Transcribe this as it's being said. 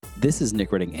This is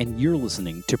Nick Redding, and you're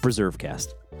listening to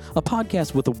PreserveCast, a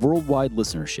podcast with a worldwide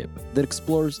listenership that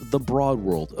explores the broad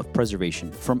world of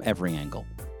preservation from every angle,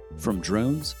 from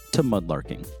drones to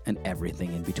mudlarking and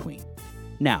everything in between.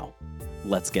 Now,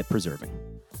 let's get preserving.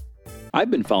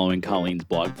 I've been following Colleen's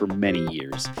blog for many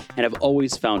years, and I've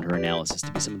always found her analysis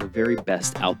to be some of the very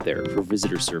best out there for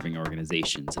visitor-serving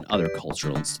organizations and other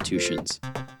cultural institutions.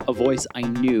 A voice I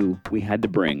knew we had to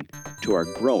bring to our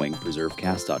growing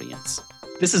PreserveCast audience.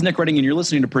 This is Nick Redding, and you're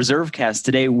listening to PreserveCast.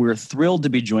 Today, we're thrilled to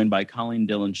be joined by Colleen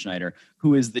Dillenschneider,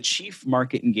 who is the Chief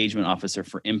Market Engagement Officer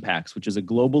for Impacts, which is a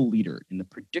global leader in the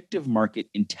predictive market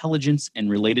intelligence and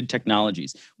related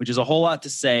technologies, which is a whole lot to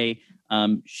say.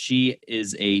 She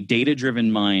is a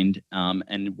data-driven mind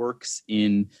and works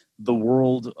in the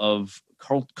world of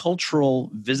cultural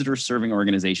visitor-serving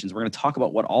organizations. We're going to talk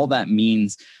about what all that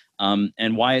means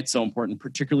and why it's so important,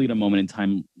 particularly at a moment in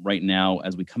time right now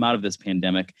as we come out of this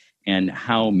pandemic, and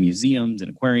how museums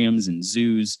and aquariums and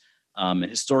zoos and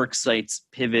historic sites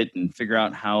pivot and figure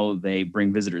out how they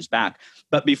bring visitors back.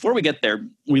 But before we get there,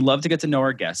 we love to get to know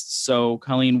our guests. So,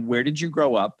 Colleen, where did you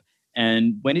grow up?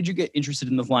 And when did you get interested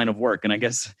in this line of work? And I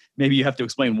guess maybe you have to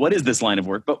explain what is this line of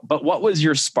work, but what was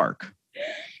your spark?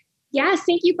 Yes,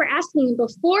 thank you for asking.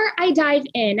 Before I dive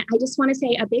in, I just want to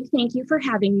say a big thank you for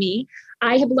having me.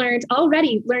 I have learned so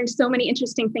many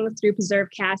interesting things through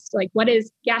PreserveCast, like what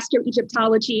is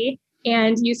gastroegyptology,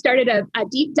 and you started a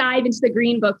deep dive into the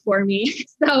Green Book for me.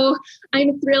 So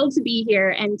I'm thrilled to be here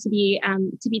and to be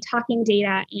talking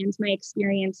data and my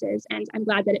experiences, and I'm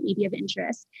glad that it may be of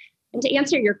interest. And to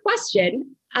answer your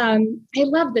question, I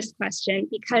love this question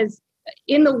because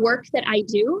in the work that I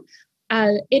do,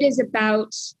 it is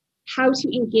about how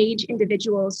to engage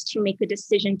individuals to make the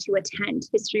decision to attend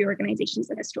history organizations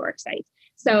and historic sites.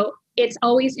 So it's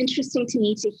always interesting to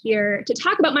me to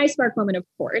talk about my spark moment, of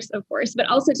course, but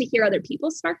also to hear other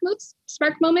people's spark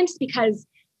moments, because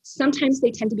sometimes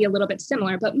they tend to be a little bit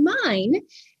similar. But mine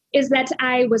is that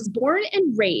I was born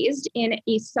and raised in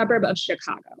a suburb of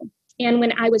Chicago. And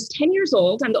when I was 10 years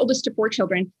old, I'm the oldest of 4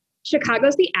 children.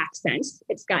 Chicago's the accent.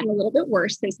 It's gotten a little bit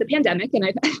worse since the pandemic, and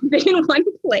I've been in one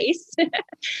place.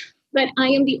 But I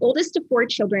am the oldest of 4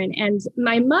 children, and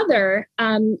my mother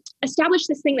established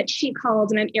this thing that she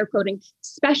called, and I'm air quoting,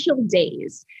 special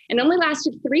days. And it only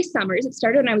lasted 3 summers. It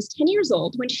started when I was 10 years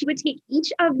old, when she would take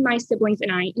each of my siblings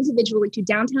and I individually to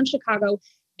downtown Chicago,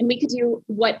 and we could do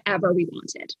whatever we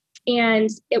wanted. And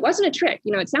it wasn't a trick.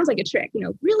 It sounds like a trick.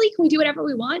 Really, can we do whatever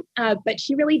we want? But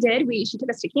she really did. She took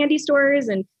us to candy stores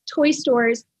and toy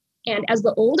stores. And as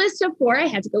the oldest of 4, I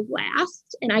had to go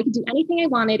last, and I could do anything I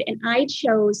wanted. And I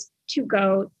chose to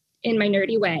go, in my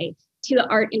nerdy way, to the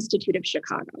Art Institute of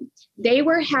Chicago. They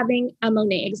were having a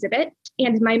Monet exhibit,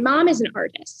 and my mom is an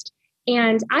artist.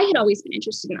 And I had always been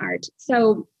interested in art.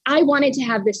 So I wanted to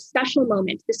have this special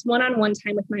moment, this one-on-one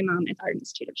time with my mom at the Art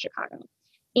Institute of Chicago.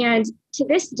 And to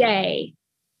this day,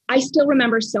 I still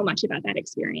remember so much about that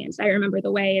experience. I remember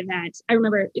the wayfinding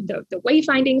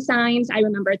signs. I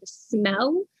remember the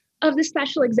smell of the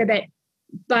special exhibit.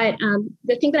 But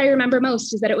the thing that I remember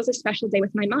most is that it was a special day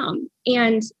with my mom.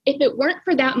 And if it weren't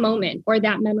for that moment or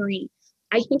that memory,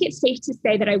 I think it's safe to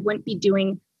say that I wouldn't be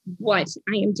doing what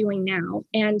I am doing now.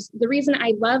 And the reason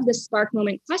I love the spark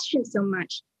moment question so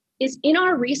much is in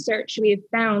our research, we have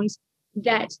found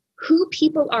that who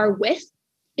people are with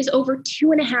is over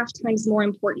 2.5 times more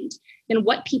important than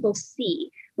what people see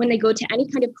when they go to any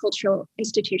kind of cultural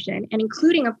institution, and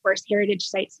including, of course, heritage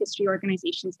sites, history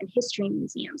organizations, and history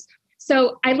museums.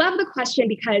 So I love the question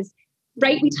because,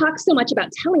 right, we talk so much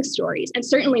about telling stories, and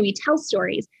certainly we tell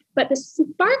stories, but the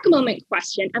spark moment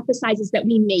question emphasizes that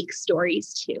we make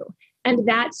stories too. And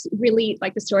that's really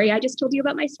like the story I just told you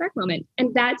about my spark moment.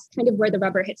 And that's kind of where the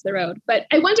rubber hits the road. But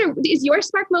I wonder, is your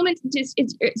spark moment, is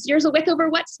yours a wick over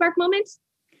what spark moments?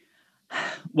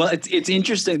 Well, it's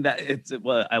interesting that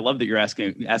I love that you're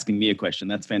asking me a question.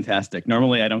 That's fantastic.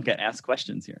 Normally I don't get asked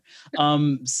questions here.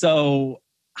 So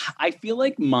I feel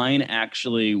like mine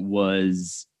actually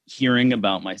was hearing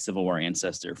about my Civil War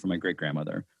ancestor from my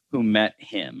great-grandmother who met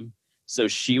him. So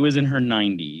she was in her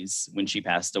 90s when she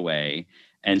passed away.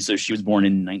 And so she was born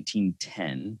in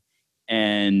 1910.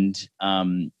 And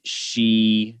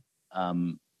she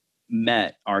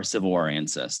met our Civil War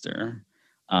ancestor.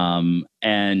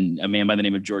 And a man by the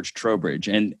name of George Trowbridge.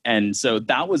 And so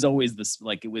that was always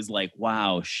it was like,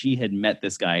 wow, she had met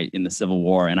this guy in the Civil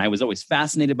War. And I was always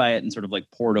fascinated by it and sort of like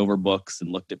pored over books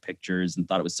and looked at pictures and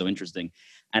thought it was so interesting.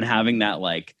 And having that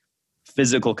like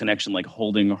physical connection, like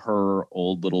holding her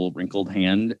old little wrinkled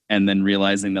hand and then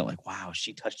realizing that like, wow,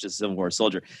 she touched a Civil War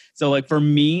soldier. So like for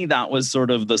me, that was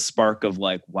sort of the spark of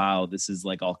like, wow, this is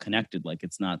like all connected. Like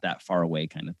it's not that far away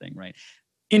kind of thing. Right.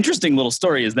 Interesting little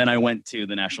story is then I went to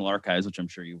the National Archives, which I'm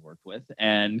sure you've worked with,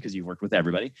 and because you've worked with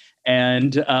everybody,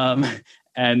 and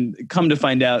come to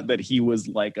find out that he was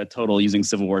like a total, using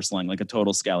Civil War slang, like a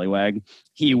total scallywag.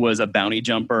 He was a bounty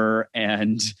jumper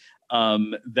and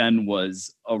then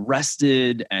was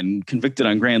arrested and convicted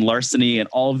on grand larceny and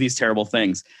all of these terrible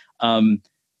things.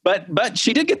 But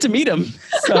she did get to meet him.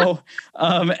 So,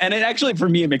 and it actually, for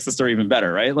me, it makes the story even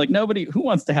better, right? Like who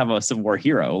wants to have a Civil War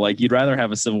hero? Like you'd rather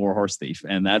have a Civil War horse thief,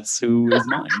 and that's who is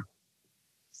mine.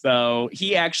 So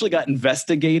he actually got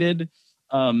investigated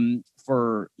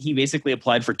he basically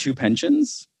applied for 2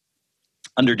 pensions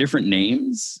under different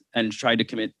names and tried to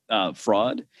commit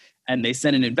fraud. And they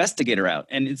sent an investigator out.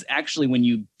 And it's actually, when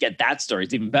you get that story,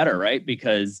 it's even better, right?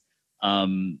 Because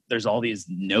there's all these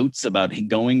notes about him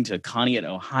going to Conneaut,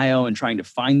 Ohio, and trying to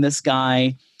find this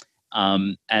guy.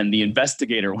 And the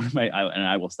investigator, and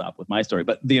I will stop with my story,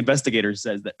 but the investigator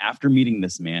says that after meeting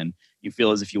this man, you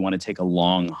feel as if you want to take a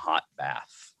long, hot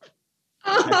bath.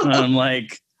 And I'm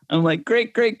like,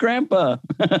 great grandpa.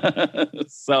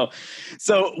 So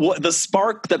the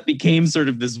spark that became sort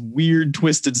of this weird,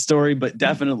 twisted story, but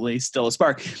definitely still a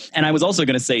spark. And I was also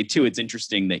going to say too, it's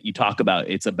interesting that you talk about,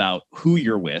 it's about who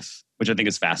you're with, which I think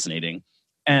is fascinating.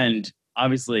 And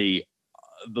obviously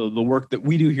the work that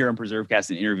we do here on PreserveCast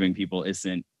and interviewing people it's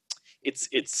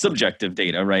subjective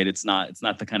data, right? It's not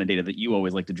the kind of data that you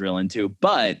always like to drill into,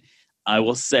 but I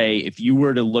will say, if you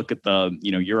were to look at I think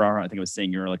I was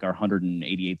saying you're like our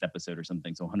 188th episode or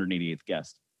something. So 188th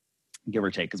guest, give or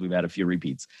take, because we've had a few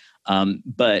repeats.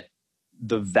 But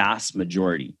the vast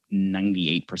majority,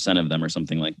 98% of them or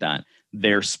something like that,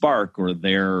 their spark or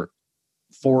their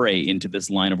foray into this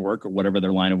line of work or whatever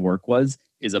their line of work was,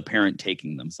 is a parent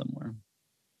taking them somewhere.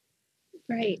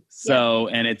 Right. So,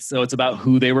 yeah. And it's about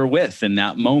who they were with in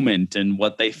that moment and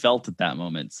what they felt at that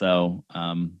moment. So,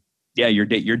 yeah, your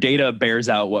data bears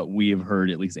out what we have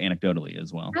heard, at least anecdotally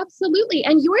as well. Absolutely.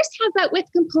 And yours has that with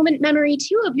component memory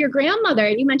too of your grandmother.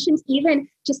 You mentioned even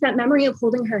just that memory of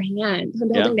holding her hand,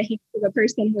 holding the hand of a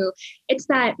person who, it's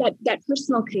that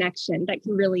personal connection that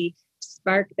can really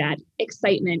spark that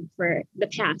excitement for the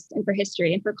past and for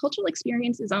history and for cultural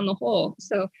experiences on the whole.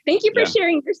 So thank you for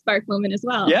sharing your spark moment as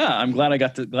well. Yeah, I'm glad I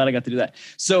got to do that.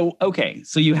 So, okay.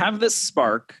 So you have this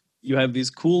spark. You have these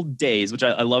cool days, which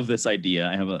I love this idea.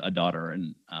 I have a daughter,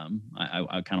 and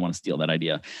I kind of want to steal that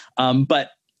idea. But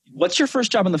what's your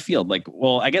first job in the field? Like,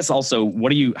 well, I guess also,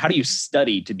 how do you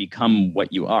study to become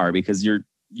what you are? Because you're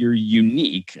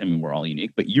unique. I mean, we're all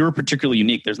unique, but you're particularly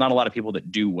unique. There's not a lot of people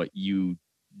that do what you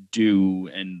do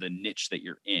and the niche that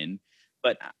you're in.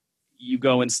 But you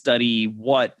go and study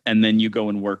what, and then you go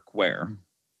and work where?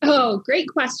 Oh, great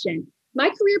question. My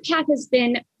career path has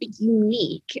been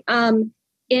unique.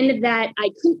 In that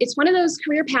it's one of those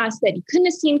career paths that you couldn't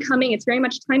have seen coming. It's very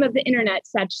much time of the internet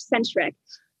centric.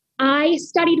 I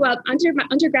studied, my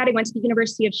undergrad, I went to the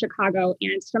University of Chicago,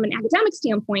 and from an academic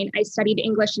standpoint, I studied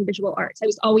English and visual arts. I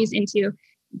was always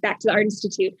back to the Art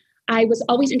Institute, I was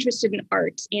always interested in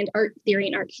art and art theory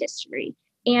and art history.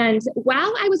 And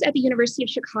while I was at the University of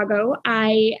Chicago,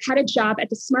 I had a job at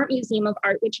the Smart Museum of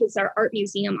Art, which is our art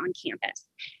museum on campus.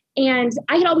 And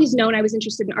I had always known I was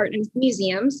interested in art and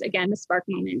museums, again, the spark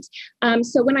moment.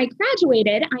 So when I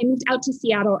graduated, I moved out to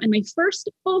Seattle, and my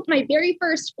very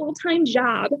first full-time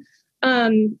job,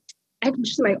 actually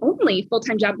my only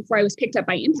full-time job before I was picked up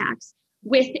by Impacts,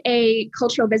 with a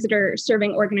cultural visitor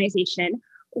serving organization,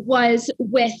 was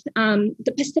with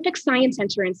the Pacific Science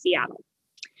Center in Seattle.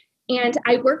 And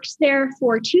I worked there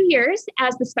for 2 years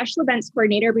as the special events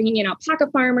coordinator, bringing in alpaca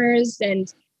farmers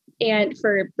and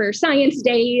for science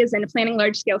days and planning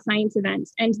large-scale science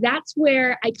events. And that's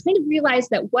where I kind of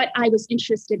realized that what I was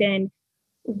interested in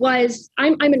was,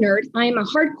 I'm a nerd. I'm a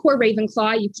hardcore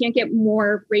Ravenclaw. You can't get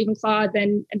more Ravenclaw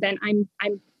than I'm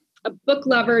a book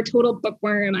lover, total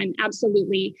bookworm. I'm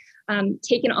absolutely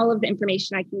taking all of the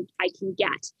information I can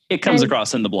get. It comes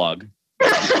across in the blog.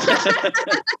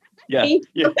 Yeah.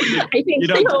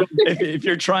 If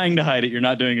you're trying to hide it, you're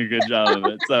not doing a good job of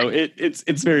it. So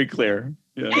it's very clear.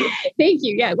 Yeah. Thank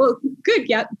you. Yeah. Well, good.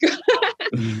 Yep.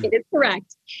 It is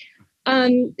correct.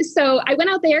 So I went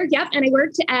out there, and I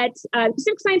worked at the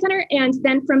Pacific Science Center. And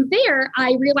then from there,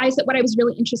 I realized that what I was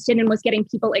really interested in was getting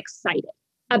people excited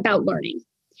about learning.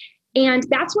 And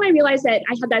that's when I realized that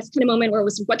I had that kind of moment where it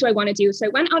was, what do I want to do? So I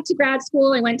went out to grad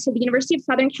school. I went to the University of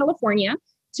Southern California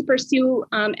to pursue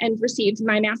and received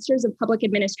my master's of public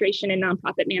administration and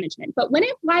nonprofit management. But when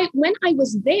I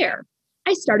was there,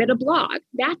 I started a blog.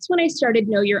 That's when I started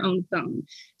Know Your Own Bone.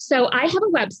 So I have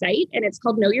a website and it's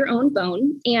called Know Your Own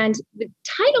Bone. And the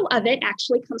title of it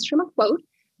actually comes from a quote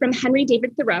from Henry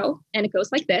David Thoreau. And it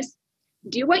goes like this: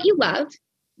 do what you love,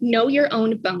 know your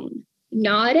own bone,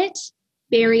 gnaw at it,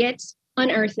 bury it,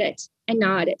 unearth it, and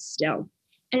gnaw at it still.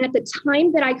 And at the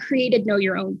time that I created Know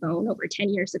Your Own Bone over 10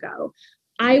 years ago,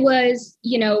 I was,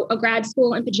 a grad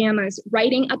school in pajamas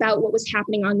writing about what was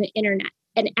happening on the internet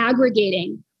and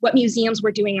aggregating what museums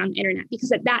were doing on the internet.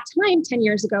 Because at that time, 10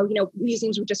 years ago,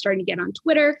 museums were just starting to get on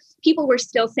Twitter. People were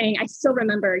still saying, I still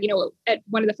remember, at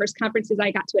one of the first conferences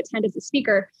I got to attend as a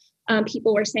speaker,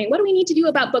 people were saying, what do we need to do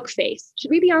about Bookface?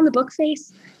 Should we be on the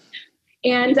Bookface?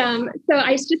 And so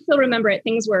I just still remember it.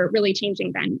 Things were really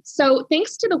changing then. So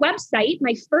thanks to the website,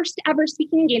 my first ever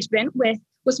speaking engagement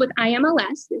was with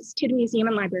IMLS, Institute of Museum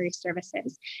and Library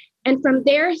Services. And from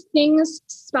there, things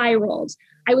spiraled.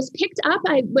 I was picked up.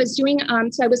 I was doing,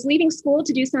 so I was leaving school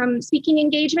to do some speaking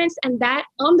engagements, and that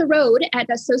on the road at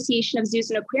the Association of Zoos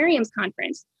and Aquariums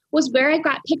conference was where I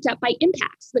got picked up by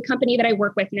Impax, the company that I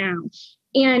work with now.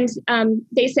 And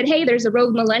they said, hey, there's a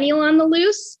rogue millennial on the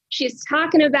loose. She's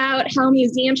talking about how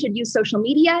museums should use social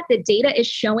media. The data is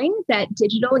showing that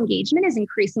digital engagement is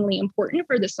increasingly important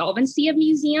for the solvency of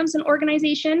museums and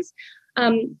organizations.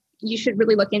 You should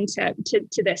really look into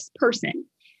this person.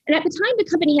 And at the time, the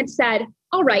company had said,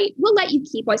 all right, we'll let you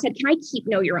keep. Well, I said, can I keep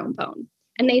Know Your Own Bone?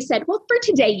 And they said, well, for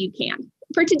today you can.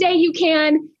 For today you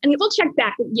can, and we'll check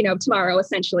back, tomorrow,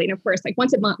 essentially. And of course, like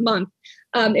once a month,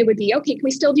 it would be, okay, can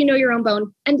we still do Know Your Own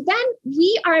Bone? And then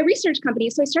we are a research company.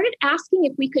 So I started asking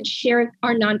if we could share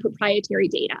our non-proprietary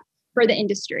data for the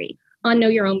industry on Know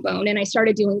Your Own Bone. And I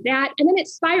started doing that. And then it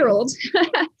spiraled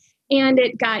and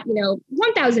it got,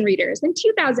 1,000 readers, then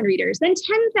 2,000 readers, then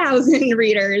 10,000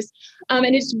 readers.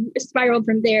 And it's spiraled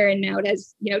from there. And now it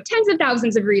has, tens of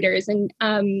thousands of readers.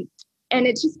 And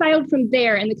it just spiraled from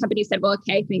there. And the company said, well,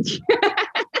 okay, thank you.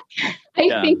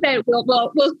 I think that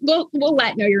we'll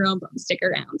let Know Your Own Bone stick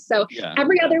around. So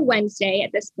every other Wednesday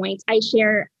at this point, I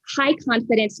share high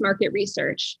confidence market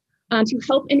research to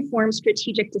help inform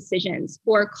strategic decisions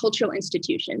for cultural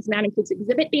institutions. And that includes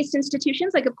exhibit-based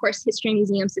institutions, like, of course, history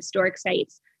museums, historic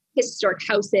sites, historic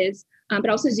houses, but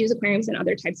also zoos, aquariums, and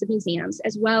other types of museums,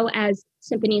 as well as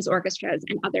symphonies, orchestras,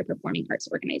 and other performing arts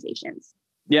organizations.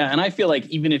 Yeah, and I feel like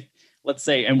even if, let's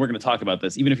say, and we're going to talk about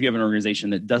this, even if you have an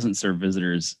organization that doesn't serve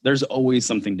visitors, there's always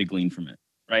something to glean from it,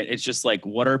 right? It's just like,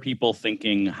 what are people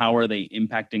thinking? How are they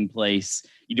impacting place?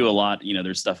 You do a lot,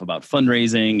 there's stuff about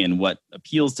fundraising and what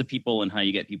appeals to people and how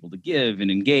you get people to give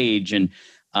and engage. And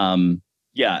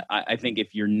I think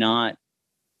if you're not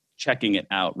checking it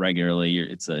out regularly,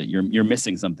 you're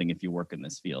missing something if you work in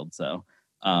this field. So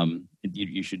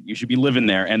you should be living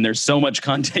there, and there's so much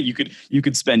content you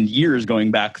could spend years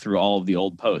going back through all of the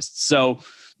old posts. So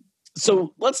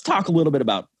let's talk a little bit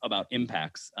about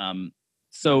Impax.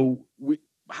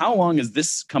 How long has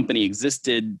this company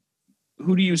existed?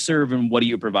 Who do you serve and what do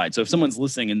you provide? So if someone's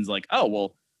listening and is like, oh,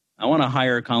 well, I want to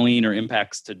hire Colleen or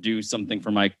Impax to do something for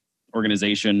my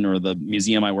organization or the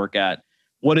museum I work at,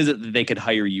 what is it that they could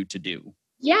hire you to do?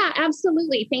 Yeah,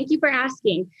 absolutely. Thank you for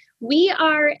asking. We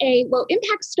are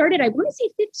Impax started, I want to say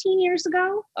 15 years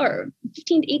ago, or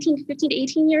 15 to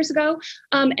 18 years ago.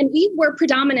 And we were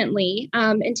predominantly,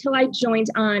 until I joined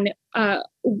on,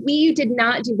 we did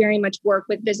not do very much work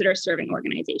with visitor serving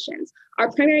organizations.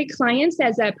 Our primary clients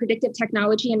as a predictive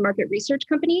technology and market research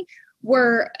company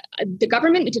were the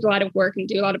government. We did a lot of work and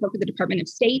do a lot of work with the Department of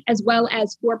State, as well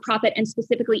as for-profit and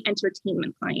specifically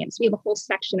entertainment clients. We have a whole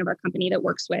section of our company that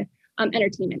works with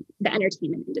the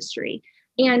entertainment industry.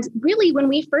 And really, when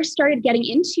we first started getting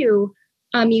into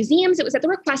museums, it was at the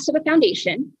request of a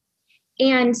foundation.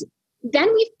 And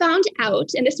then we found out,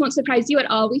 and this won't surprise you at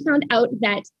all, we found out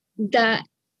that the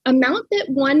amount that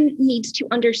one needs to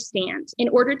understand in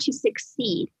order to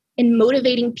succeed in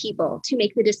motivating people to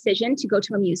make the decision to go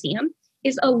to a museum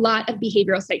is a lot of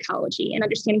behavioral psychology and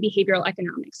understanding behavioral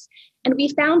economics. And we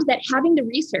found that having the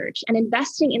research and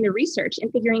investing in the research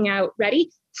and figuring out,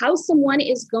 how someone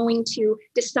is going to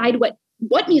decide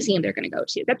what museum they're going to go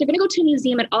to, that they're going to go to a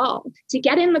museum at all, to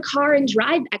get in the car and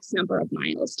drive X number of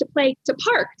miles, to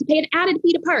park, to pay an added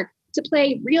fee to park, to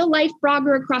play real life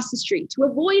Frogger across the street, to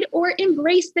avoid or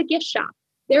embrace the gift shop.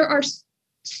 There are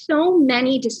so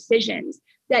many decisions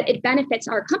that it benefits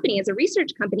our company as a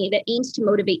research company that aims to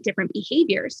motivate different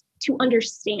behaviors to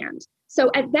understand. So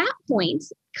at that point,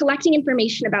 collecting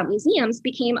information about museums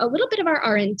became a little bit of our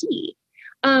R&D.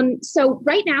 So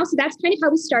that's kind of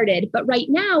how we started. But right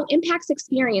now, Impax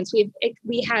Experience,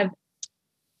 we have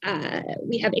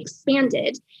we have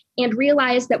expanded and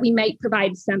realized that we might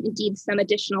provide some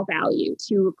additional value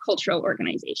to cultural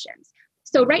organizations.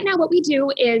 So right now, what we do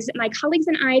is my colleagues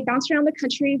and I bounce around the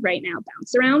country right now,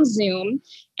 bounce around Zoom,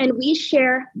 and we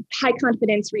share high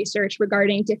confidence research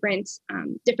regarding different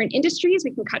industries.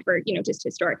 We can cut for, just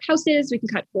historic houses. We can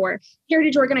cut for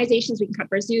heritage organizations. We can cut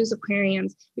for zoos,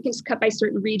 aquariums. We can just cut by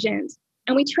certain regions.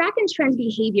 And we track and trend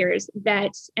behaviors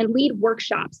and lead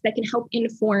workshops that can help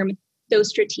inform those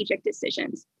strategic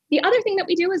decisions. The other thing that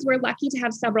we do is we're lucky to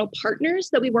have several partners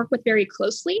that we work with very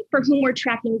closely for whom we're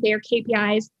tracking their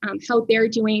KPIs, how they're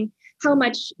doing, how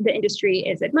much the industry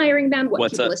is admiring them,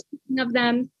 what people are thinking of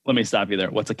them. Let me stop you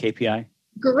there. What's a KPI?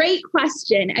 Great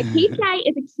question. A KPI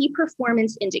is a key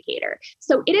performance indicator.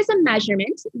 So it is a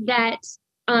measurement that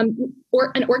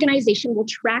or an organization will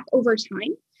track over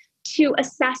time to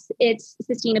assess its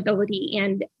sustainability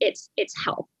and its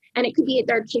health. And it could be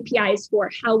there are KPIs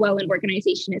for how well an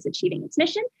organization is achieving its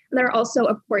mission. And there are also,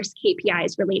 of course,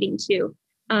 KPIs relating to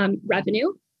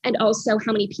revenue and also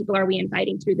how many people are we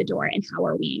inviting through the door and how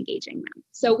are we engaging them.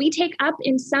 So we take up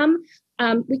in some,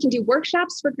 we can do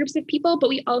workshops for groups of people, but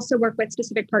we also work with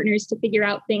specific partners to figure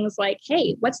out things like,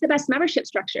 hey, what's the best membership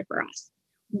structure for us?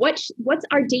 What's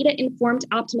our data-informed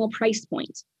optimal price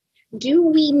point? Do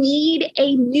we need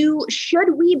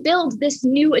should we build this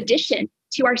new addition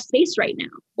to our space right now?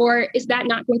 Or is that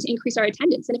not going to increase our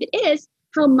attendance? And if it is,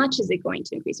 how much is it going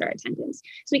to increase our attendance?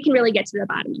 So we can really get to the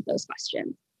bottom of those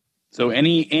questions. So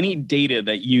any data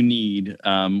that you need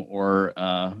or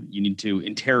you need to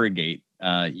interrogate,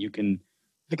 you can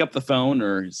pick up the phone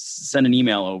or send an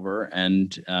email over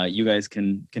and you guys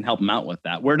can help them out with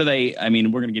that. Where do they, we're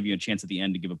going to give you a chance at the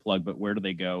end to give a plug, but where do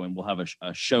they go? And we'll have a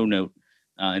show note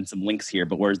and some links here,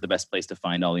 but where's the best place to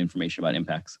find all the information about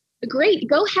Impacts? Great.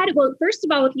 Go ahead. Well, first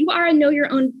of all, if you are a Know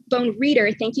Your Own Bone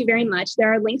reader, thank you very much.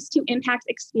 There are links to Impacts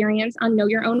Experience on Know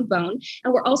Your Own Bone,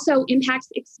 and we're also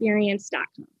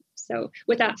impactsexperience.com. So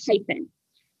with a hyphen.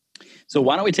 So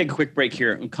why don't we take a quick break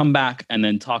here and come back and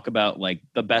then talk about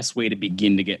the best way to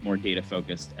begin to get more data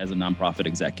focused as a nonprofit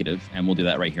executive. And we'll do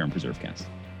that right here on PreserveCast.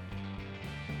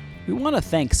 We want to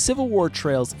thank Civil War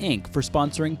Trails, Inc. for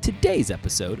sponsoring today's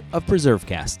episode of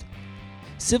PreserveCast.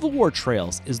 Civil War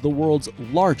Trails is the world's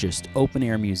largest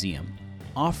open-air museum,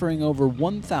 offering over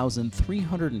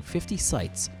 1,350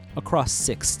 sites across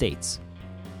 6 states.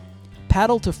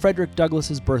 Paddle to Frederick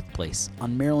Douglass's birthplace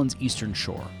on Maryland's Eastern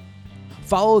Shore.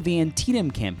 Follow the Antietam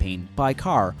campaign by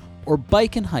car or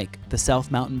bike and hike the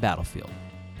South Mountain Battlefield.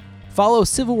 Follow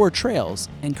Civil War Trails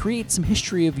and create some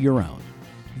history of your own.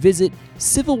 Visit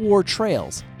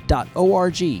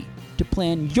civilwartrails.org to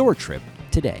plan your trip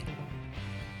today.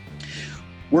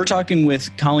 We're talking with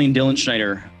Colleen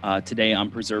Dillenschneider today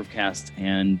on PreserveCast,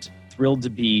 and thrilled to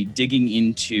be digging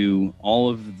into all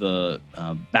of the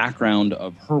background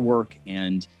of her work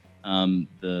and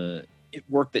the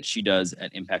work that she does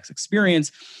at Impacts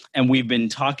Experience. And we've been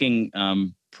talking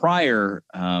prior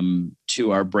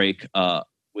to our break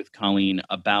with Colleen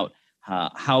about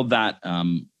how that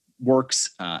works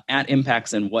at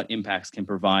Impacts and what Impacts can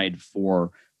provide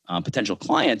for potential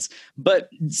clients. But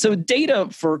so data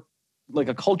for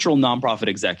a cultural nonprofit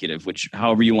executive, which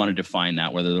however you want to define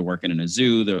that, whether they're working in a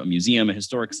zoo, a museum, a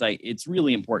historic site, it's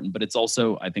really important, but it's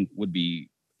also, I think, would be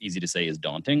easy to say is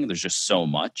daunting. There's just so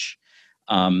much.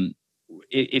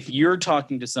 If you're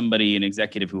talking to somebody, an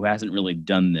executive who hasn't really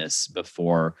done this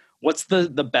before, what's the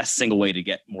best single way to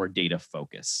get more data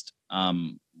focused?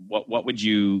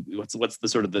 What's the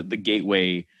sort of the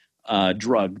gateway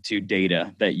drug to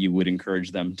data that you would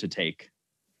encourage them to take?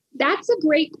 That's a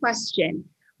great question.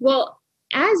 Well,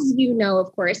 as you know, of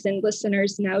course, and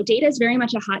listeners know, data is very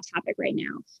much a hot topic right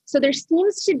now. So there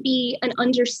seems to be an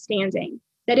understanding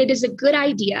that it is a good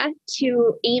idea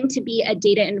to aim to be a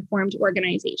data-informed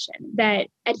organization that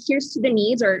adheres to the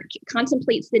needs or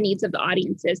contemplates the needs of the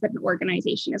audiences that an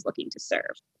organization is looking to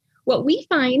serve. What we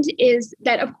find is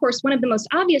that, of course, one of the most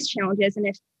obvious challenges, and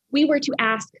if we were to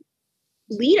ask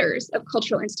leaders of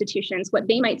cultural institutions what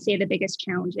they might say the biggest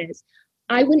challenge is,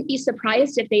 I wouldn't be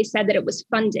surprised if they said that it was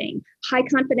funding. High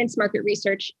confidence market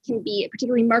research can be,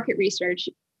 particularly market research,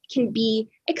 can be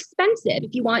expensive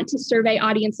if you want to survey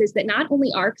audiences that not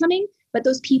only are coming, but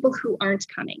those people who aren't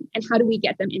coming. And how do we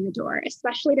get them in the door,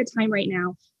 especially at a time right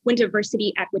now when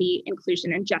diversity, equity,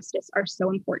 inclusion, and justice are so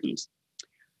important.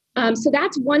 So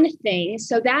that's one thing.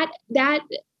 So that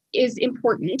is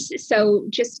important. So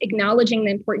just acknowledging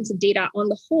the importance of data on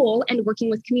the whole and working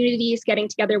with communities, getting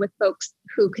together with folks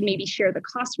who can maybe share the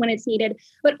cost when it's needed,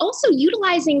 but also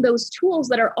utilizing those tools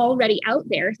that are already out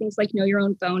there, things like Know Your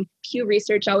Own Phone. Pew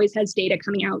Research always has data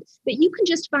coming out that you can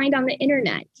just find on the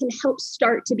internet, can help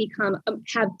start to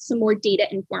have some more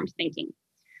data-informed thinking.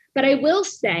 But I will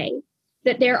say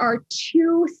that there are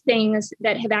two things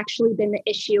that have actually been the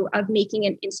issue of making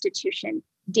an institution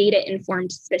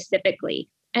data-informed specifically.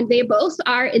 And they both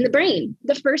are in the brain.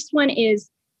 The first one is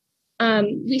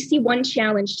we see one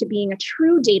challenge to being a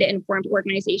true data-informed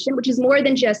organization, which is more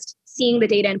than just seeing the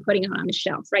data and putting it on the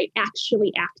shelf, right?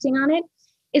 Actually acting on it,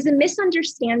 is a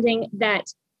misunderstanding that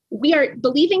we are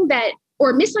believing that,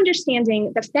 or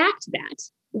misunderstanding the fact that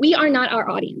we are not our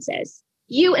audiences.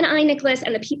 You and I, Nicholas,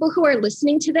 and the people who are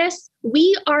listening to this,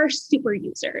 we are super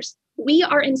users. We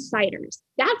are insiders.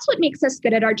 That's what makes us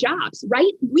good at our jobs,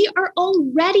 right? We are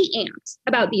already amped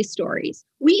about these stories.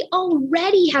 We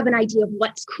already have an idea of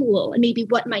what's cool and maybe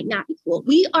what might not be cool.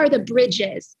 We are the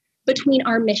bridges between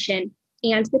our mission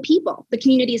and the people, the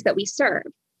communities that we serve.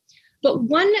 But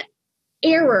one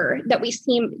error that we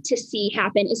seem to see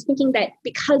happen is thinking that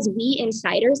because we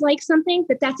insiders like something,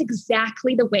 that that's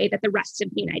exactly the way that the rest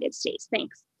of the United States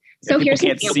thinks. So people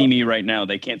can't see me right now.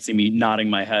 They can't see me nodding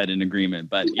my head in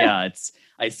agreement. But yeah,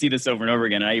 I see this over and over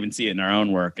again. And I even see it in our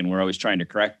own work, and we're always trying to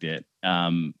correct it.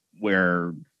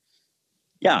 We're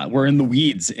in the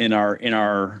weeds in our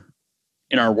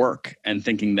work and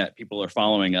thinking that people are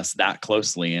following us that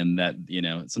closely, and that,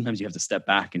 sometimes you have to step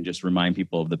back and just remind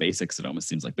people of the basics. It almost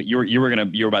seems like. But you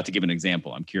were about to give an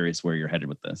example. I'm curious where you're headed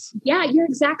with this. Yeah, you're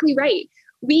exactly right.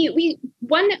 We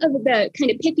one of the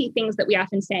kind of pithy things that we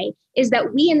often say is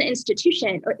that we in the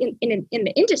institution or in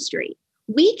the industry,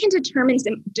 we can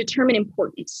determine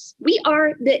importance. We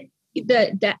are the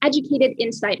educated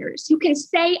insiders who can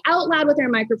say out loud with our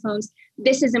microphones,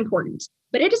 this is important.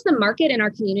 But it is the market and our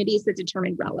communities that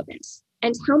determine relevance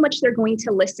and how much they're going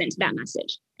to listen to that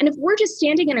message. And if we're just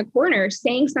standing in a corner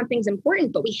saying something's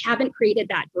important, but we haven't created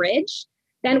that bridge,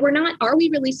 then are we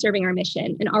really serving our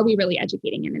mission? And are we really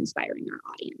educating and inspiring our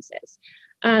audiences?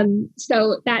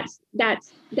 So that's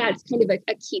kind of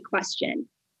a key question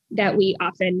that we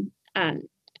often that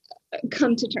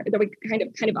we kind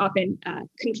of often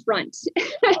confront.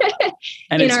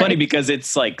 And it's funny because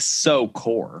it's like so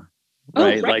core,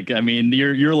 right? Oh, right. Like, I mean,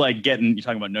 you're like you're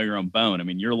talking about Know Your Own Bone. I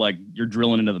mean, you're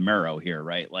drilling into the marrow here,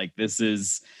 right? Like this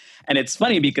is, and it's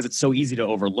funny because it's so easy to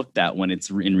overlook that when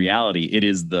it's in reality,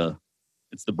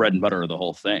 it's the bread and butter of the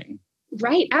whole thing.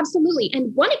 Right, absolutely.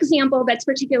 And one example that's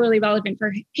particularly relevant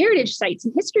for heritage sites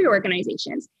and history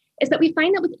organizations is that we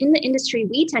find that within the industry,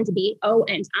 we tend to be,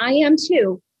 and I am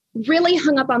too, really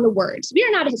hung up on the words. We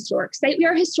are not a historic site. We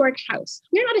are a historic house.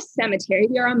 We are not a cemetery.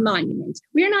 We are a monument.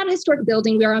 We are not a historic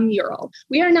building. We are a mural.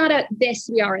 We are not a this,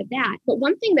 we are a that. But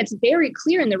one thing that's very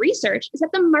clear in the research is that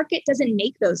the market doesn't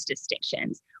make those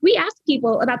distinctions. We ask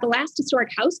people about the last historic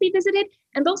house they visited,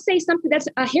 and they'll say something that's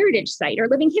a heritage site or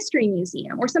living history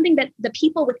museum or something that the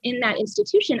people within that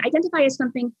institution identify as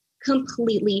something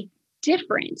completely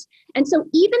different. And so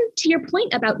even to your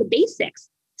point about the basics,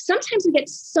 sometimes we get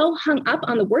so hung up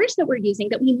on the words that we're using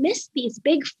that we miss these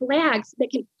big flags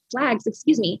that can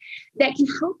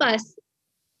help us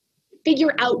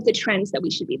figure out the trends that we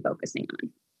should be focusing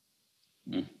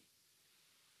on.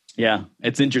 Yeah,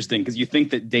 it's interesting because you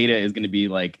think that data is going to be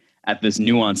like at this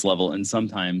nuance level, and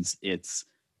sometimes it's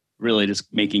really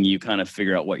just making you kind of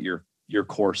figure out what your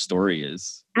core story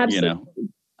is. Absolutely.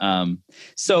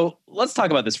 So let's talk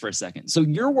about this for a second. So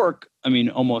your work, I mean,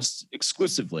 almost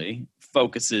exclusively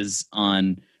focuses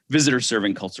on visitor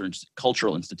serving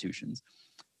cultural institutions.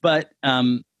 But,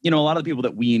 a lot of the people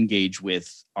that we engage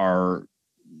with are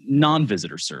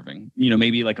non-visitor serving,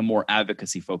 maybe like a more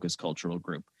advocacy focused cultural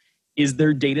group. Is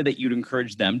there data that you'd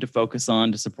encourage them to focus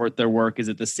on to support their work? Is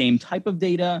it the same type of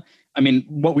data? I mean,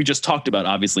 what we just talked about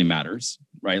obviously matters,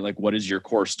 right? Like, what is your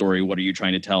core story? What are you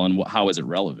trying to tell? And how is it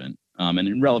relevant?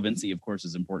 And relevancy, of course,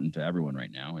 is important to everyone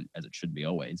right now, and as it should be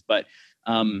always. But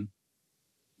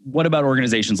what about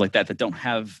organizations like that don't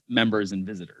have members and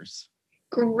visitors?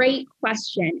 Great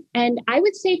question. And I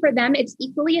would say for them, it's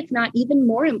equally, if not even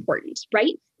more important,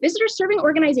 right? Visitor serving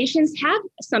organizations have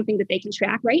something that they can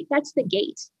track, right? That's the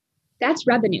gate. That's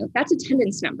revenue. That's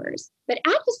attendance numbers. But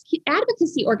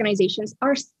advocacy organizations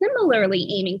are similarly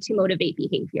aiming to motivate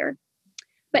behavior.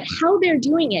 But how they're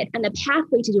doing it and the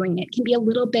pathway to doing it can be a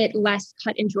little bit less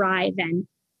cut and dry than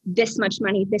this much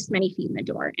money, this many feet in the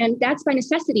door. And that's by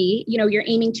necessity, you're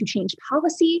aiming to change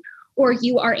policy, or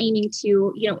you are aiming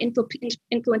to,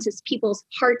 influence people's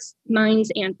hearts,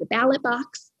 minds, and the ballot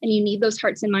box. And you need those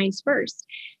hearts and minds first.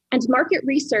 And market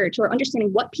research or understanding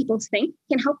what people think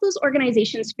can help those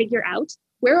organizations figure out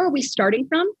where are we starting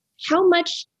from, how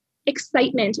much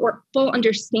excitement or full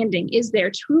understanding is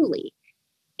there truly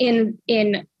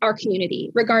in our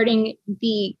community regarding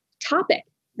the topic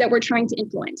that we're trying to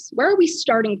influence. Where are we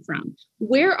starting from?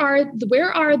 Where are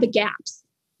the gaps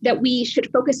that we should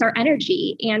focus our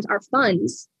energy and our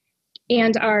funds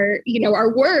and our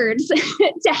words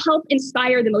to help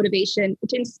inspire the motivation,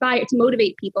 to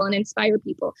motivate people and inspire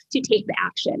people to take the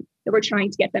action that we're trying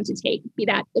to get them to take, be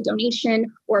that a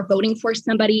donation or voting for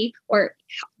somebody or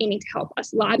aiming to help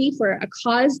us lobby for a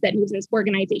cause that moves these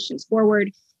organizations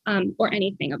forward, or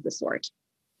anything of the sort.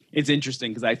 It's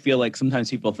interesting because I feel like sometimes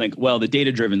people think, well, the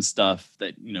data-driven stuff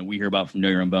that we hear about from Know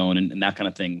Your Own Bone and that kind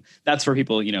of thing, that's for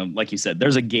people, like you said,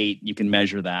 there's a gate, you can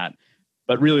measure that.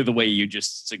 But really the way you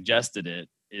just suggested it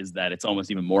is that it's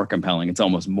almost even more compelling. It's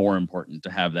almost more important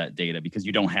to have that data because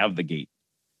you don't have the gate,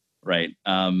 right?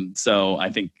 So I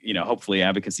think, hopefully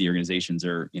advocacy organizations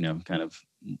are, kind of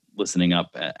listening up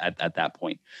at that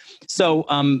point. So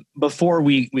before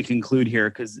we conclude here,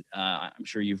 because I'm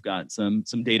sure you've got some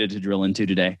data to drill into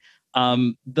today,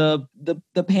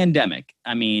 the pandemic,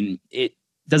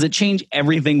 does it change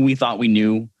everything we thought we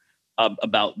knew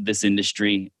about this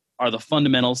industry? Are the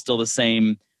fundamentals still the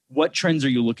same? What trends are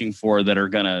you looking for that are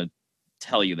going to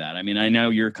tell you that? I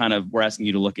know we're asking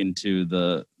you to look into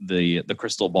the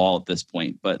crystal ball at this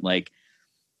point, but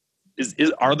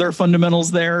are there fundamentals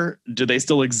there? Do they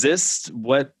still exist?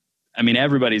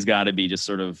 Everybody's got to be just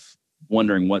sort of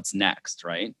wondering what's next,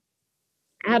 right?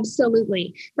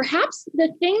 Absolutely. Perhaps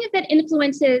the thing that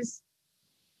influences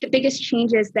the biggest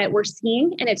changes that we're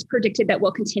seeing, and it's predicted that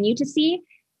we'll continue to see,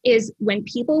 is when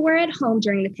people were at home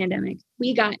during the pandemic,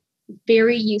 we got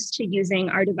very used to using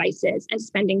our devices and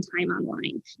spending time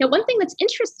online. Now, one thing that's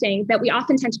interesting that we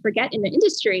often tend to forget in the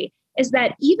industry is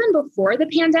that even before the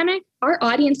pandemic, our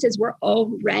audiences were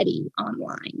already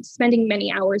online, spending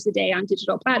many hours a day on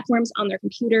digital platforms, on their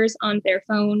computers, on their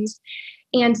phones.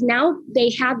 And now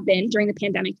they have been, during the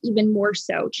pandemic, even more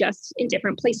so, just in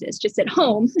different places, just at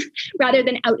home, rather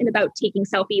than out and about taking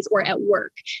selfies or at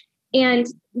work. And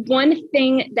one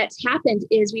thing that's happened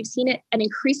is we've seen an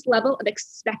increased level of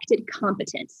expected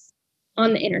competence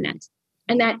on the internet.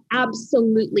 And that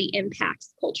absolutely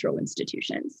impacts cultural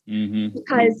institutions,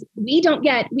 because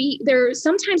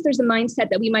sometimes there's a mindset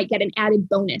that we might get an added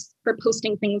bonus for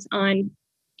posting things on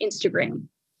Instagram,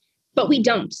 but we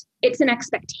don't. It's an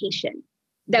expectation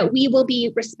that we will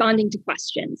be responding to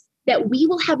questions, that we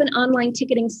will have an online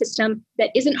ticketing system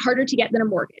that isn't harder to get than a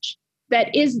mortgage,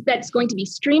 that's going to be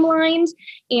streamlined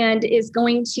and is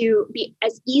going to be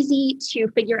as easy to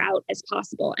figure out as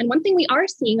possible. And one thing we are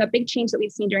seeing, a big change that we've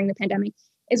seen during the pandemic,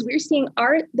 is we're seeing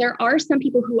there are some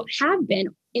people who have been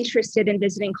interested in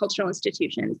visiting cultural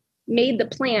institutions, made the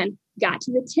plan, got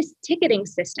to the ticketing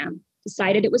system,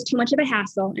 decided it was too much of a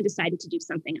hassle, and decided to do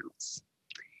something else.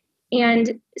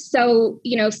 And so,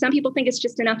 some people think it's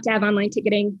just enough to have online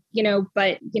ticketing,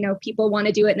 but people want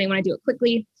to do it and they want to do it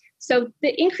quickly. So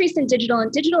the increase in digital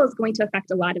is going to affect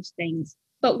a lot of things.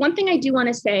 But one thing I do want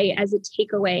to say as a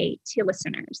takeaway to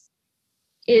listeners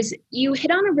is you hit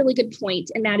on a really good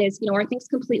point, and that is, are things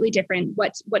completely different?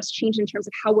 What's changed in terms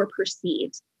of how we're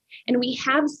perceived? And we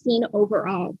have seen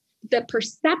overall the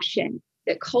perception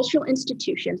that cultural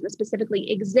institutions, and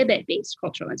specifically exhibit-based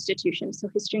cultural institutions, so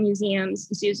history museums,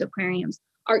 zoos, aquariums,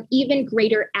 are even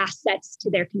greater assets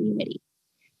to their community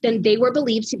than they were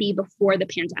believed to be before the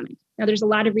pandemic. Now, there's a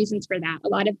lot of reasons for that. A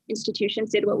lot of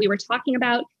institutions did what we were talking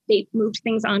about. They moved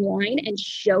things online and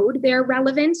showed their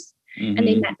relevance, and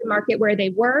they met the market where they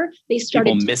were. They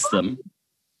started— People miss them.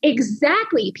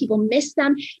 Exactly. People miss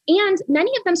them. And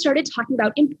many of them started talking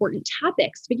about important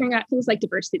topics, figuring out things like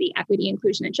diversity, equity,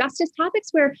 inclusion, and justice, topics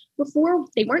where before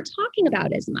they weren't talking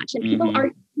about as much. And people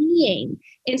are seeing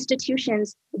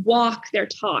institutions walk their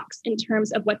talks in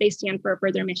terms of what they stand for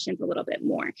their missions a little bit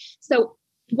more. So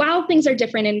while things are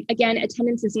different, and again,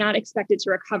 attendance is not expected to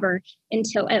recover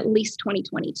until at least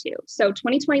 2022. So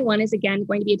 2021 is again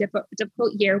going to be a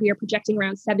difficult year. We are projecting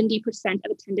around 70% of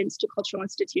attendance to cultural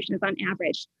institutions on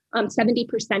average, 70%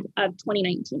 of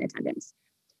 2019 attendance.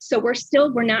 So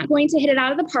we're not going to hit it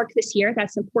out of the park this year.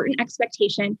 That's an important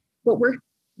expectation, but we're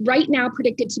right now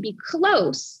predicted to be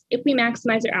close if we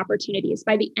maximize our opportunities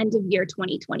by the end of year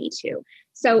 2022.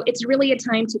 So it's really a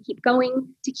time to keep going,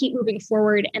 to keep moving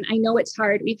forward. And I know it's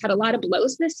hard. We've had a lot of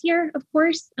blows this year, of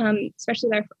course, especially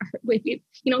we've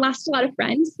lost a lot of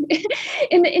friends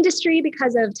in the industry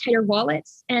because of tighter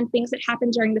wallets and things that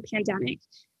happened during the pandemic.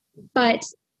 But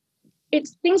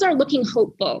things are looking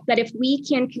hopeful that if we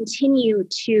can continue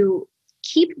to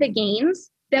keep the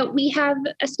gains that we have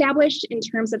established in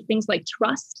terms of things like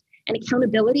trust and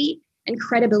accountability and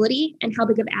credibility and how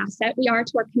big of an asset we are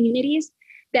to our communities,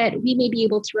 that we may be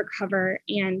able to recover,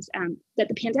 and that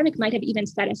the pandemic might have even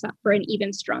set us up for an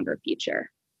even stronger future.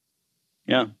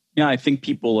 Yeah. Yeah. I think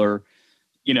people are,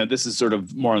 this is sort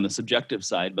of more on the subjective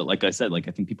side, but like I said, I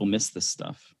think people miss this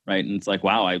stuff. Right. And it's like,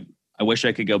 wow, I wish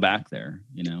I could go back there,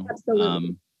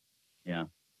 Absolutely. Yeah.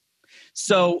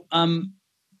 So,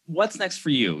 what's next for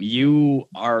you? You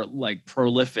are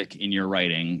prolific in your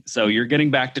writing. So you're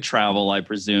getting back to travel, I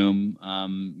presume.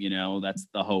 That's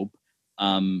the hope.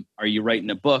 Are you writing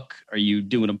a book? Are you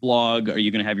doing a blog? Are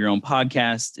you going to have your own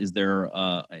podcast? Is there,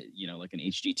 an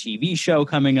HGTV show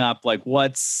coming up?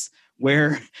 What's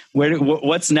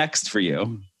next for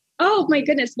you? Oh my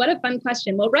goodness, what a fun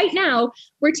question. Well, right now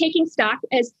we're taking stock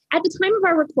as at the time of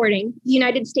our recording, the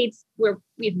United States, where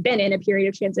we've been in a period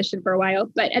of transition for a while,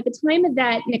 but at the time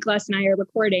that Nicholas and I are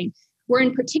recording, we're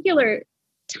in particular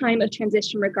time of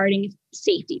transition regarding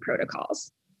safety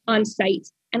protocols on site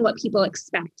and what people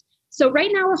expect. So right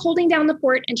now we're holding down the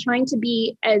fort and trying to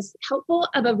be as helpful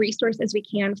of a resource as we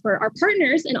can for our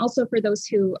partners, and also for those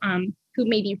who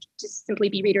maybe just simply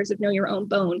be readers of Know Your Own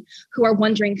Bone, who are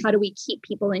wondering, how do we keep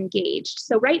people engaged?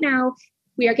 So right now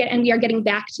we're getting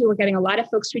a lot of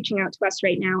folks reaching out to us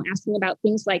right now, asking about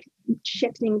things like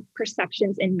shifting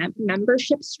perceptions in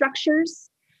membership structures,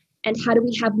 and how do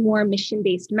we have more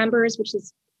mission-based members,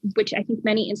 which I think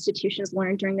many institutions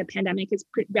learned during the pandemic is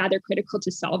rather critical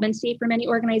to solvency for many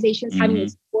organizations, having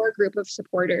this core group of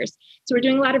supporters. So we're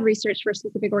doing a lot of research for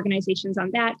specific organizations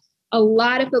on that. A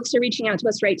lot of folks are reaching out to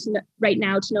us right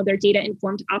now to know their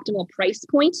data-informed optimal price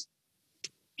point.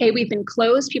 Hey, we've been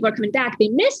closed. People are coming back. They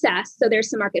miss us. So there's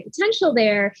some market potential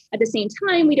there. At the same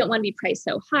time, we don't want to be priced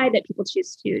so high that people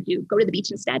choose to go to the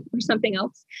beach instead or something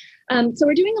else. So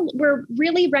we're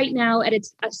really right now at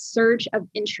a surge of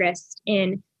interest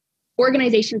in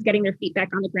organizations getting their feet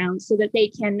back on the ground so that they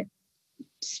can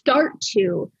start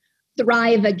to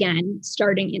thrive again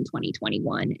starting in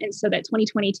 2021. And so that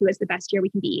 2022 is the best year we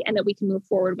can be, and that we can move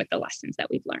forward with the lessons that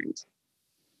we've learned.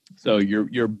 So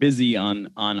you're busy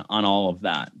on all of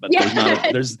that, but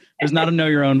there's not a Know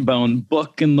Your Own Bone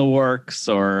book in the works,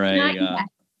 or not yet.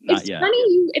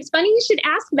 It's funny you should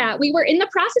ask that. We were in the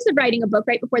process of writing a book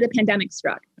right before the pandemic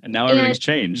struck. And now everything's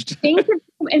changed.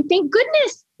 And thank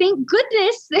goodness,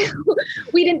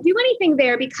 we didn't do anything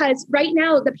there, because right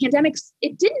now the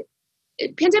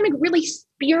pandemic really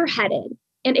spearheaded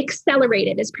and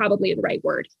accelerated is probably the right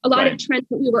word. A lot of trends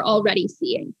that we were already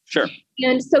seeing. Sure.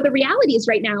 And so the realities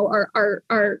right now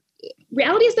are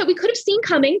realities that we could have seen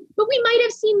coming, but we might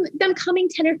have seen them coming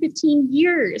 10 or 15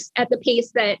 years at the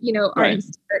pace that, our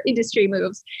industry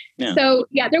moves. Yeah. So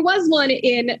there was one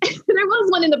in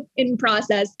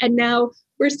process, and now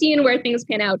we're seeing where things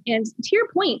pan out. And to your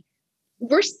point,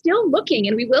 we're still looking,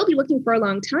 and we will be looking for a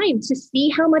long time to see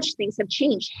how much things have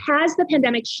changed. Has the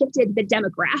pandemic shifted the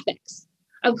demographics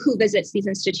of who visits these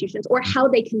institutions, or how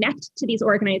they connect to these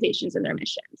organizations and their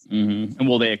missions? Mm-hmm. And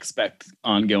will they expect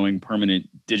ongoing permanent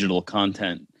digital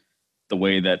content the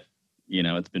way that,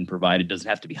 it's been provided? Does it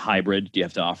have to be hybrid? Do you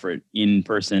have to offer it in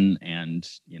person and,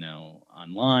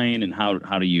 online? And how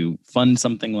do you fund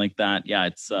something like that? Yeah,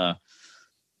 it's,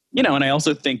 and I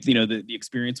also think, the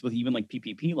experience with even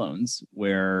PPP loans,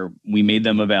 where we made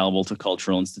them available to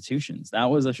cultural institutions, that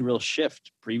was a real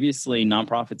shift. Previously,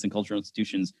 nonprofits and cultural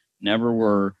institutions never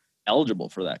were eligible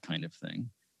for that kind of thing.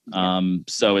 Yeah.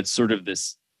 So it's sort of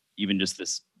this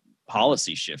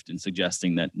policy shift in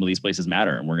suggesting that these places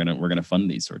matter, and we're gonna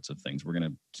fund these sorts of things. We're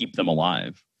gonna keep them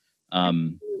alive.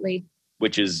 Absolutely.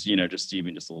 Which is, just a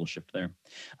little shift there.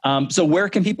 So where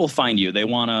can people find you? They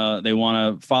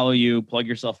wanna follow you, plug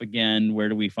yourself again. Where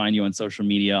do we find you on social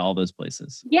media? All those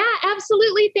places. Yeah,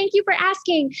 absolutely. Thank you for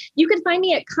asking. You can find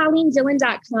me at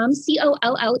ColleenDillon.com,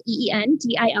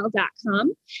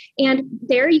 ColleenDil.com. And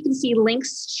there you can see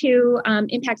links to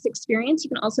Impact's Experience. You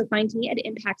can also find me at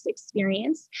Impact's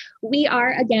Experience. We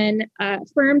are, again, a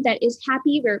firm that is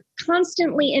happy. We're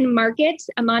constantly in market,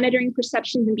 monitoring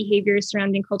perceptions and behaviors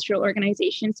surrounding cultural organizations.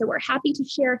 So we're happy to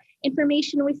share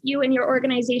information with you and your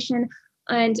organization,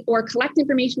 or collect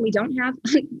information we don't have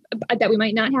that we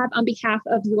might not have on behalf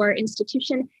of your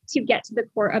institution, to get to the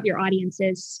core of your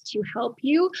audiences, to help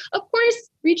you, of course,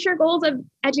 reach your goals of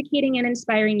educating and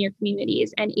inspiring your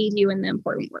communities, and aid you in the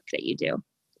important work that you do.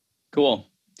 Cool.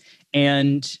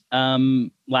 And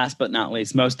last but not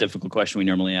least, most difficult question we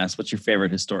normally ask: what's your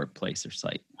favorite historic place or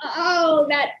site? Oh,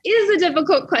 that is a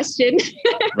difficult question.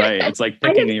 Right. It's like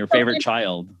picking your favorite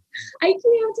child. I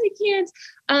can't.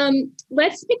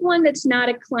 Let's pick one that's not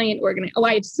a client organization. Oh,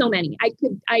 I have so many.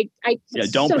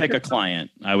 Don't pick a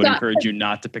client. I would encourage you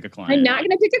not to pick a client. I'm not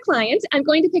going to pick a client. I'm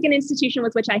going to pick an institution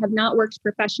with which I have not worked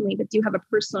professionally, but do have a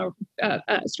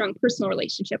strong personal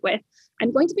relationship with.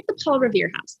 I'm going to pick the Paul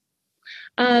Revere House.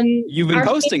 You've been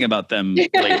posting about them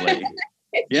lately.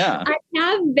 Yeah, I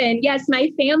have been. Yes,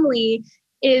 my family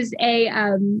is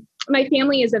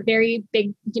a very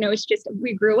big, it's just,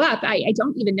 we grew up. I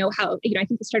don't even know how, I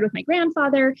think it started with my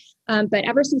grandfather. But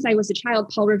ever since I was a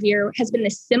child, Paul Revere has been the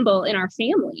symbol in our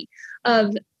family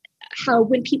of how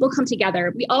when people come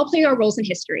together, we all play our roles in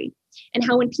history, and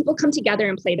how when people come together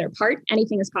and play their part,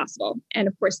 anything is possible. And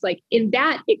of course, like in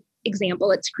that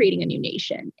example, it's creating a new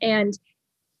nation. And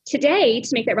today, to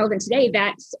make that relevant today,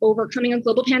 that's overcoming a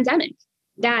global pandemic.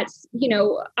 That's,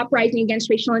 uprising against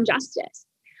racial injustice.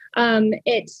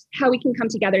 It's how we can come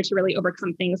together to really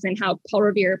overcome things, and how Paul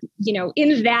Revere,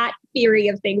 in that theory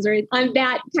of things, or on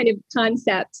that kind of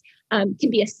concept, can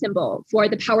be a symbol for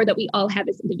the power that we all have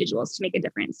as individuals to make a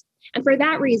difference. And for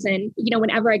that reason,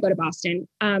 whenever I go to Boston,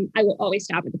 I will always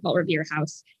stop at the Paul Revere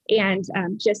House. And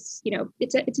we're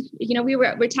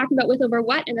talking about with over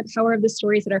what, and the power of the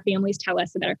stories that our families tell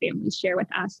us and that our families share with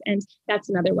us. And that's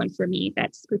another one for me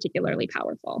that's particularly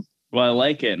powerful. Well, I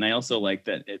like it, and I also like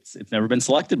that it's never been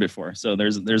selected before. So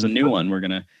there's a new one.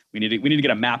 We need to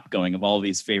get a map going of all of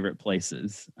these favorite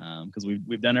places, because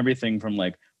we've done everything from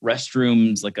like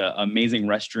restrooms, like a amazing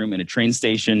restroom in a train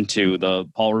station, to the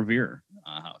Paul Revere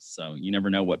house. So you never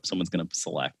know what someone's going to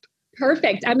select.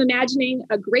 Perfect. I'm imagining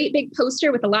a great big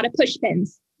poster with a lot of push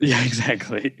pins. Yeah,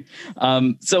 exactly.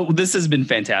 So this has been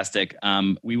fantastic.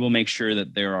 We will make sure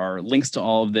that there are links to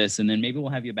all of this, and then maybe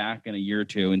we'll have you back in a year or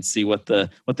two and see what the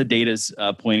data is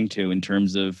pointing to in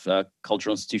terms of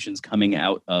cultural institutions coming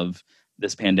out of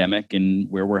this pandemic and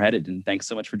where we're headed. And thanks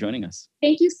so much for joining us.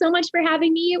 Thank you so much for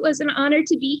having me. It was an honor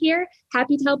to be here.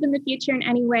 Happy to help in the future in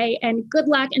any way. And good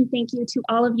luck, and thank you to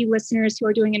all of you listeners who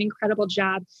are doing an incredible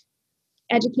job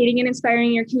educating and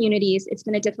inspiring your communities. It's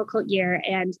been a difficult year.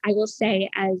 And I will say,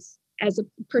 as a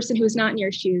person who is not in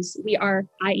your shoes, I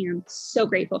am so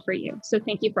grateful for you. So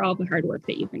thank you for all the hard work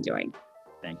that you've been doing.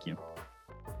 Thank you.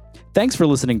 Thanks for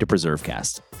listening to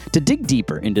PreserveCast. To dig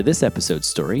deeper into this episode's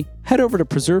story, head over to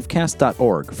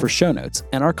preservecast.org for show notes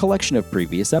and our collection of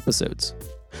previous episodes.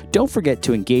 Don't forget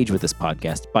to engage with this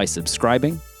podcast by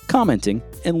subscribing, commenting,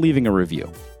 and leaving a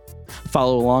review.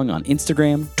 Follow along on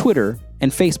Instagram, Twitter,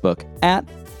 and Facebook at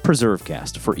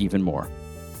PreserveCast for even more.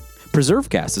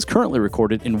 PreserveCast is currently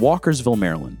recorded in Walkersville,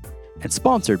 Maryland, and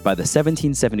sponsored by the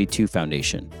 1772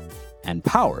 Foundation, and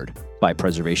powered by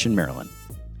Preservation Maryland.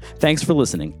 Thanks for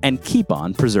listening, and keep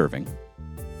on preserving.